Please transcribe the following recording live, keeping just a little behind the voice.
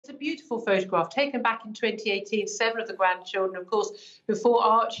beautiful photograph taken back in 2018, 7 of the grandchildren, of course, before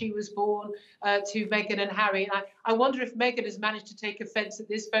Archie was born, to Meghan and Harry. And I wonder if Meghan has managed to take offence at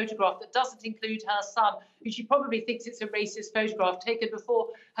this photograph that doesn't include her son, who she probably thinks it's a racist photograph taken before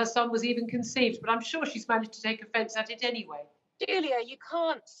her son was even conceived. But I'm sure she's managed to take offence at it anyway. Julia, you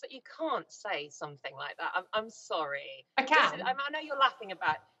can't say something like that. I'm sorry. I can. I know you're laughing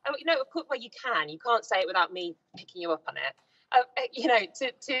about. Oh, of course, well, you can. You can't say it without me picking you up on it.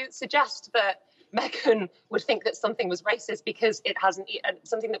 To suggest that Meghan would think that something was racist because it hasn't,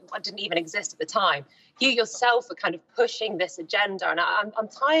 something that didn't even exist at the time. You yourself are kind of pushing this agenda, and I'm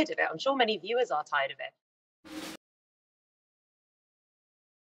tired of it. I'm sure many viewers are tired of it.